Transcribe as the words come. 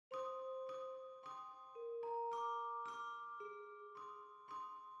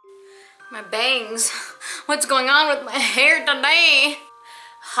My bangs. What's going on with my hair today?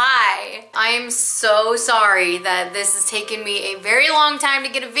 Hi. I am so sorry that this has taken me a very long time to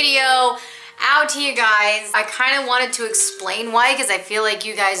get a video out to you guys. I kind of wanted to explain why, because I feel like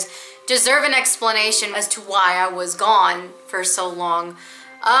you guys deserve an explanation as to why I was gone for so long.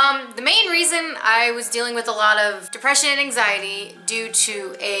 The main reason I was dealing with a lot of depression and anxiety due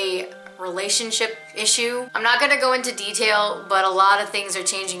to a relationship issue. I'm not gonna go into detail, but a lot of things are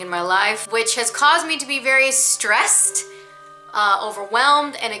changing in my life, which has caused me to be very stressed,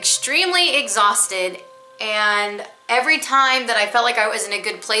 overwhelmed, and extremely exhausted. And every time that I felt like I was in a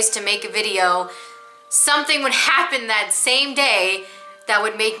good place to make a video, something would happen that same day that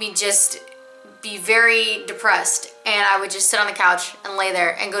would make me just be very depressed, and I would just sit on the couch and lay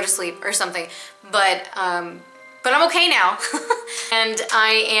there and go to sleep or something. But I'm okay now. And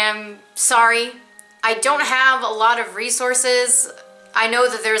I am sorry. I don't have a lot of resources. I know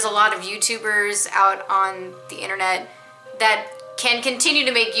that there's a lot of YouTubers out on the internet that can continue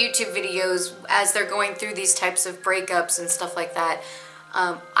to make YouTube videos as they're going through these types of breakups and stuff like that.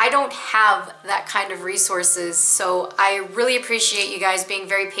 I don't have that kind of resources, so I really appreciate you guys being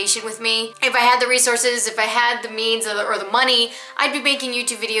very patient with me. If I had the resources, if I had the means or the money, I'd be making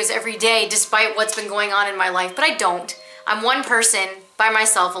YouTube videos every day despite what's been going on in my life, but I don't. I'm one person by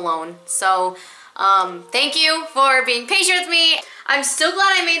myself alone. So thank you for being patient with me. I'm still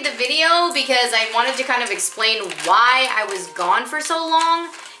glad I made the video because I wanted to kind of explain why I was gone for so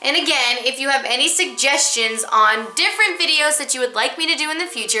long. And again, if you have any suggestions on different videos that you would like me to do in the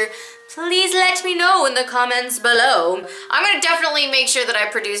future, please let me know in the comments below. I'm gonna definitely make sure that I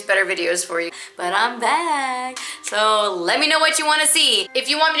produce better videos for you. But I'm back, so let me know what you wanna see. If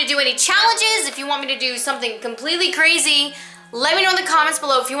you want me to do any challenges, if you want me to do something completely crazy, let me know in the comments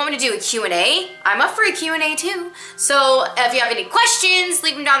below. If you want me to do a Q&A, I'm up for a Q&A too. So if you have any questions,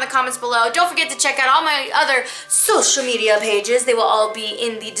 leave them down in the comments below. Don't forget to check out all my other social media pages. They will all be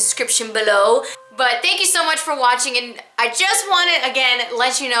in the description below. But thank you so much for watching, and I just want to, again,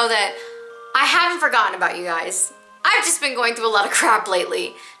 let you know that I haven't forgotten about you guys. I've just been going through a lot of crap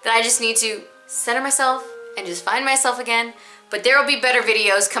lately that I just need to center myself and just find myself again. But there will be better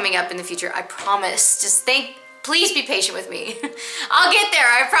videos coming up in the future, I promise. Please be patient with me. I'll get there,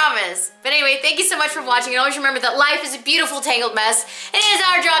 I promise. But anyway, thank you so much for watching, and always remember that life is a beautiful tangled mess, and it is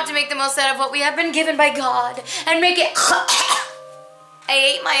our job to make the most out of what we have been given by God, and make it I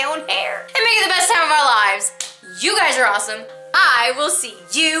ate my own hair, and make it the best time of our lives. You guys are awesome. I will see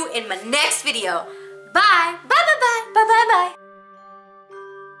you in my next video. Bye. Bye, bye, bye. Bye, bye, bye.